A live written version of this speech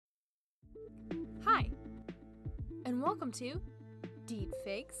and welcome to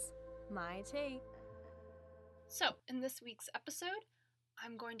Deepfakes, My Take. So, in this week's episode,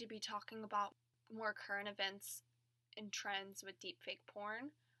 I'm going to be talking about more current events and trends with deepfake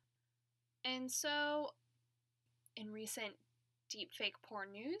porn. And so, in recent deepfake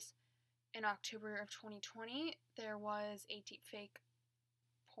porn news, in October of 2020, there was a deepfake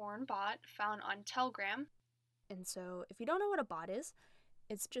porn bot found on Telegram. And so, if you don't know what a bot is,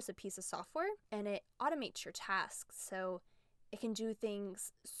 it's just a piece of software and it automates your tasks. So it can do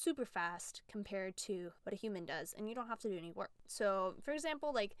things super fast compared to what a human does, and you don't have to do any work. So, for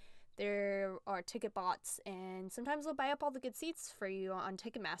example, there are ticket bots, and sometimes they'll buy up all the good seats for you on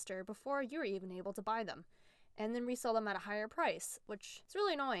Ticketmaster before you're even able to buy them, and then resell them at a higher price, which is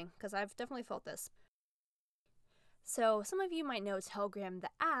really annoying because I've definitely felt this. So, some of you might know Telegram,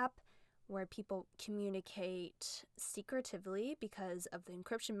 the app, where people communicate secretively because of the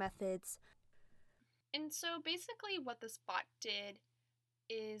encryption methods. And so basically what this bot did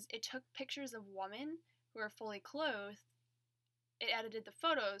is it took pictures of women who are fully clothed, it edited the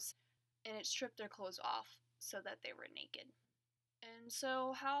photos, and it stripped their clothes off so that they were naked. And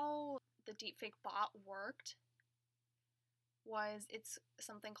so how the deepfake bot worked was it's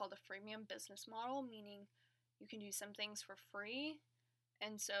something called a freemium business model, meaning you can do some things for free.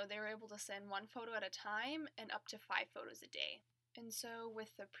 And so they were able to send one photo at a time and up to 5 photos a day. And so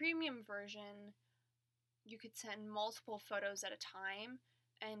with the premium version, you could send multiple photos at a time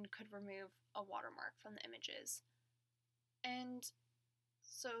and could remove a watermark from the images. And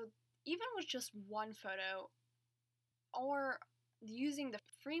so even with just one photo or using the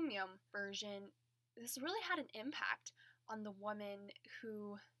freemium version, this really had an impact on the women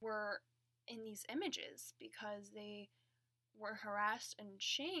who were in these images because they were harassed and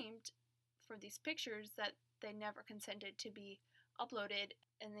shamed for these pictures that they never consented to be uploaded,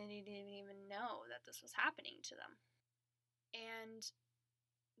 and they didn't even know that this was happening to them. And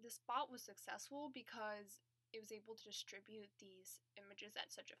this bot was successful because it was able to distribute these images at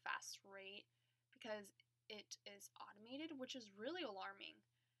such a fast rate because it is automated, which is really alarming.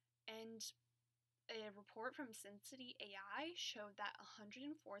 And a report from SimCity AI showed that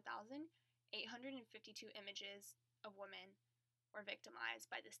 104,852 images of women were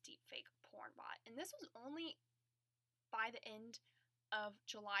victimized by this deepfake porn bot. And this was only by the end of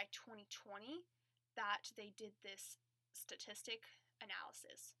July 2020 that they did this statistic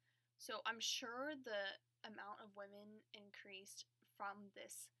analysis. So I'm sure the amount of women increased from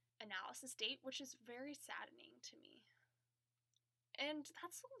this analysis date, which is very saddening to me. And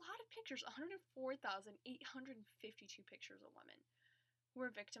that's a lot of pictures, 104,852 pictures of women who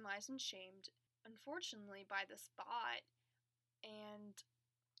were victimized and shamed, unfortunately, by this bot, and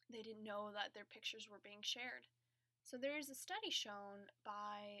they didn't know that their pictures were being shared. So there is a study shown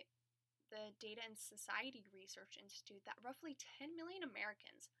by the Data and Society Research Institute that roughly 10 million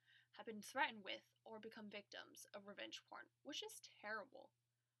Americans have been threatened with or become victims of revenge porn, which is terrible.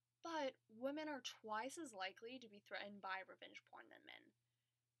 But women are twice as likely to be threatened by revenge porn than men.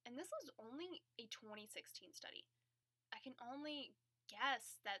 And this was only a 2016 study. I can only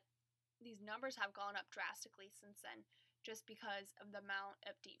guess that these numbers have gone up drastically since then, just because of the amount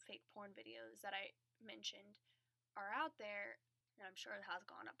of deepfake porn videos that I mentioned are out there, and I'm sure it has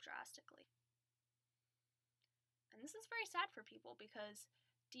gone up drastically. And this is very sad for people because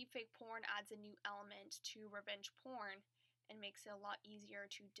deepfake porn adds a new element to revenge porn and makes it a lot easier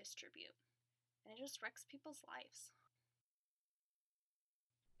to distribute. And it just wrecks people's lives.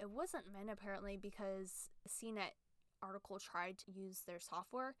 It wasn't men, apparently, because CNET article tried to use their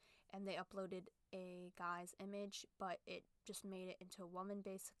software and they uploaded a guy's image, but it just made it into a woman,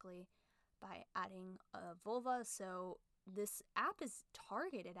 basically, by adding a vulva. So this app is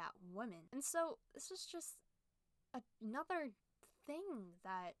targeted at women. And so this is just another thing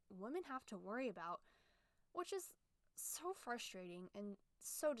that women have to worry about, which is so frustrating and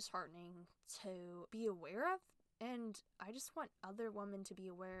so disheartening to be aware of. And I just want other women to be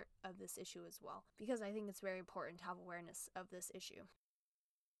aware of this issue as well, because I think it's very important to have awareness of this issue.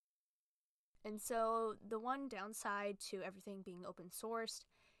 And so the one downside to everything being open sourced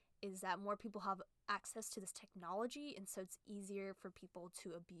is that more people have access to this technology, and so it's easier for people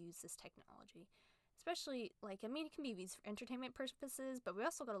to abuse this technology. Especially, it can be used for entertainment purposes, but we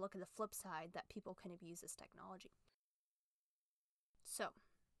also got to look at the flip side that people can abuse this technology. So,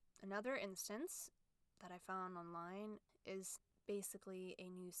 another instance that I found online is basically a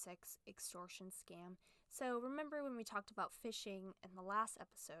new sex extortion scam. So, remember when we talked about phishing in the last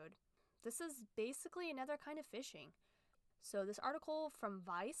episode? This is basically another kind of phishing. So this article from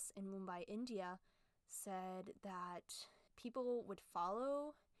Vice in Mumbai, India, said that people would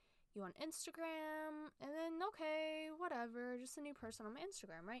follow you on Instagram, and then, okay, whatever, just a new person on my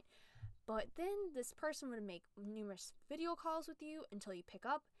Instagram, right? But then this person would make numerous video calls with you until you pick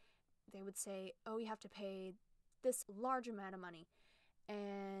up. They would say, oh, you have to pay this large amount of money.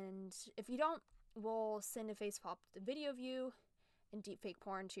 And if you don't, we'll send a face swap video of you and deepfake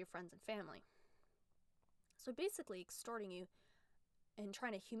porn to your friends and family. So basically extorting you and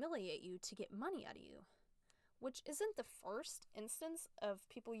trying to humiliate you to get money out of you, which isn't the first instance of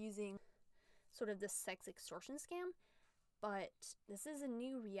people using sort of this sex extortion scam, but this is a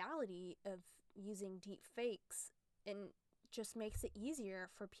new reality of using deep fakes, and just makes it easier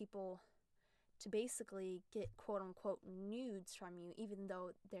for people to basically get quote-unquote nudes from you, even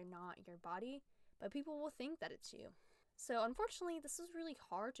though they're not your body, but people will think that it's you. So unfortunately, this is really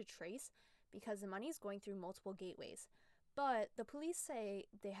hard to trace because the money is going through multiple gateways. But the police say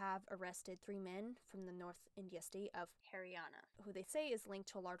they have arrested 3 men from the North India state of Haryana, who they say is linked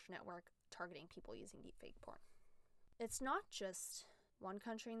to a large network targeting people using deepfake porn. It's not just one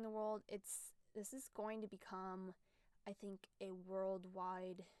country in the world. This is going to become, I think, a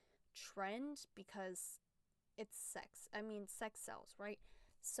worldwide trend because it's sex. I mean, sex sells, right?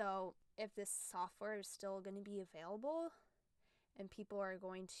 So if this software is still going to be available and people are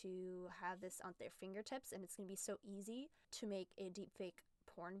going to have this on their fingertips, and it's going to be so easy to make a deepfake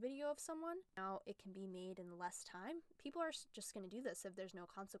porn video of someone, now it can be made in less time. People are just going to do this if there's no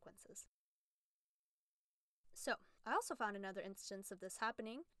consequences. So I also found another instance of this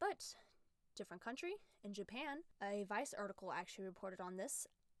happening, but different country. In Japan, a Vice article actually reported on this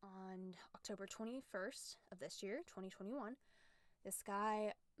on October 21st of this year, 2021. This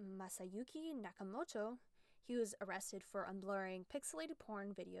guy, Masayuki Nakamoto, he was arrested for unblurring pixelated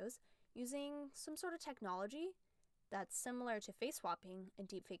porn videos using some sort of technology that's similar to face swapping in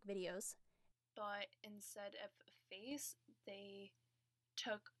deepfake videos. But instead of face, they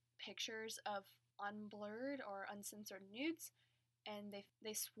took pictures of unblurred or uncensored nudes, and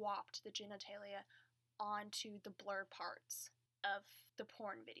they swapped the genitalia onto the blur parts of the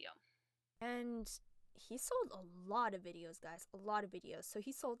porn video. And he sold a lot of videos, guys, a lot of videos. So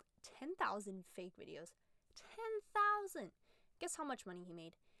he sold 10,000 fake videos. 10,000! Guess how much money he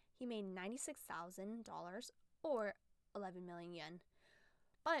made? He made $96,000 or 11 million yen.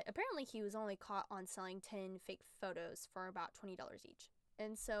 But apparently he was only caught on selling 10 fake photos for about $20 each.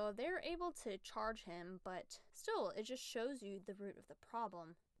 And so they were able to charge him, but still, it just shows you the root of the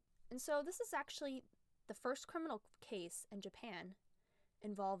problem. And so this is actually the first criminal case in Japan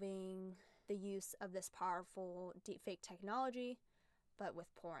involving the use of this powerful deepfake technology, but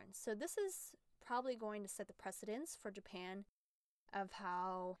with porn. So this is probably going to set the precedence for Japan of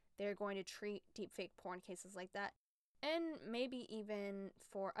how they're going to treat deepfake porn cases like that, and maybe even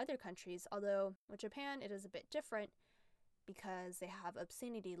for other countries, although with Japan it is a bit different because they have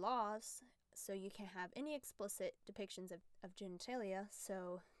obscenity laws, so you can't have any explicit depictions of genitalia,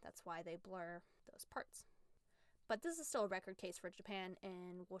 so that's why they blur those parts. But this is still a record case for Japan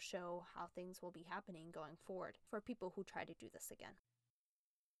and will show how things will be happening going forward for people who try to do this again.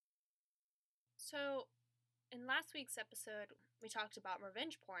 So, in last week's episode, we talked about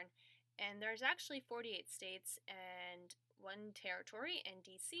revenge porn, and there's actually 48 states and one territory in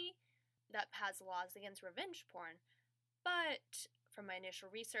DC that has laws against revenge porn. But from my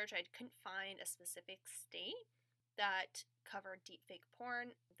initial research, I couldn't find a specific state that covered deepfake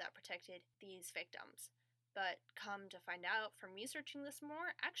porn that protected these victims. But come to find out from researching this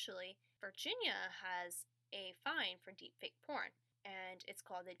more, actually, Virginia has a fine for deepfake porn, and it's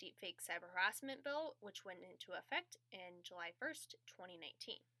called the Deepfake Cyber Harassment Bill, which went into effect in July 1st,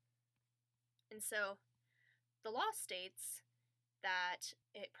 2019. And so the law states that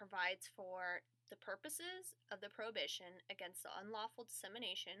it provides for the purposes of the prohibition against the unlawful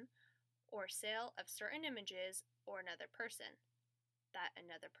dissemination or sale of certain images or another person. That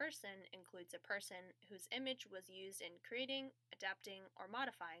another person includes a person whose image was used in creating, adapting, or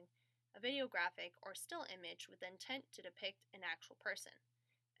modifying a video graphic or still image with the intent to depict an actual person,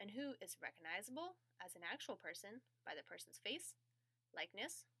 and who is recognizable as an actual person by the person's face,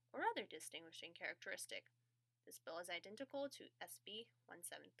 likeness, or other distinguishing characteristic. This bill is identical to SB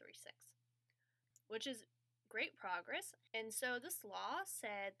 1736, which is great progress. And so this law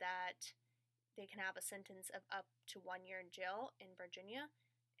said that they can have a sentence of up to 1 year in jail in Virginia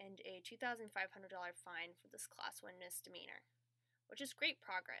and a $2,500 fine for this class 1 misdemeanor, which is great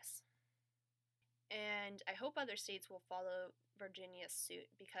progress. And I hope other states will follow Virginia's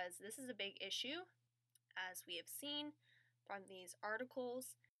suit because this is a big issue, as we have seen from these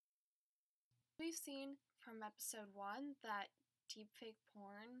articles. We've seen from episode 1 that deepfake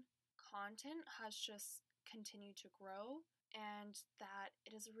porn content has just continued to grow and that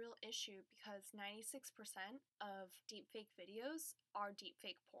it is a real issue because 96% of deepfake videos are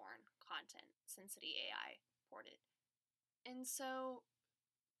deepfake porn content, Sin City AI reported. And so,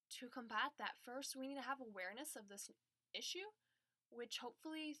 to combat that, first we need to have awareness of this issue, which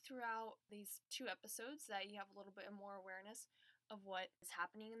hopefully throughout these 2 episodes that you have a little bit more awareness of what is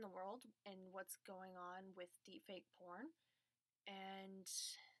happening in the world and what's going on with deepfake porn. And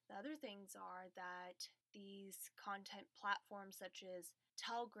the other things are that these content platforms such as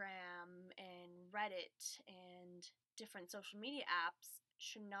Telegram and Reddit and different social media apps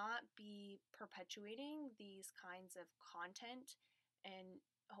should not be perpetuating these kinds of content, and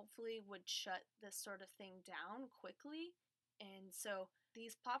hopefully would shut this sort of thing down quickly. And so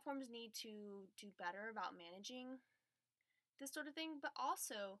these platforms need to do better about managing this sort of thing, but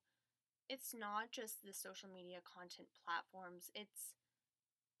also it's not just the social media content platforms, it's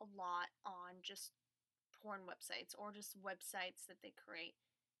a lot on just porn websites or just websites that they create.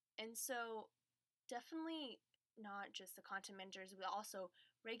 And so definitely not just the content managers, but also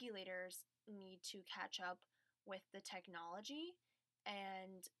regulators need to catch up with the technology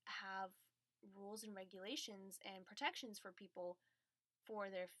and have rules and regulations and protections for people for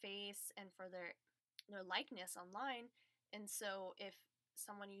their face and for their likeness online. And so if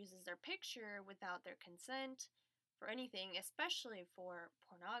someone uses their picture without their consent for anything, especially for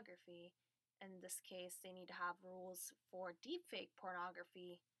pornography, in this case, they need to have rules for deepfake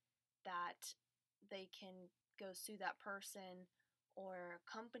pornography that they can go sue that person or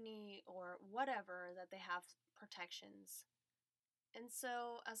company or whatever, that they have protections. And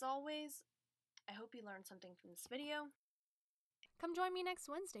so, as always, I hope you learned something from this video. Come join me next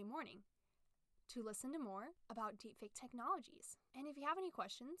Wednesday morning to listen to more about deepfake technologies. And if you have any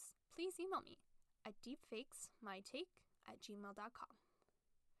questions, please email me at deepfakesmytake@gmail.com.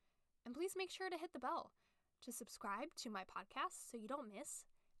 And please make sure to hit the bell to subscribe to my podcast so you don't miss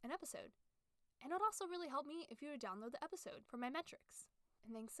an episode. And it would also really help me if you would download the episode for my metrics.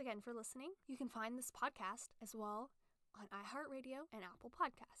 And thanks again for listening. You can find this podcast as well on iHeartRadio and Apple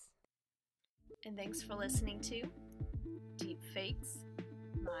Podcasts. And thanks for listening to Deepfakes,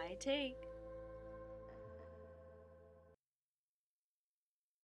 My Take.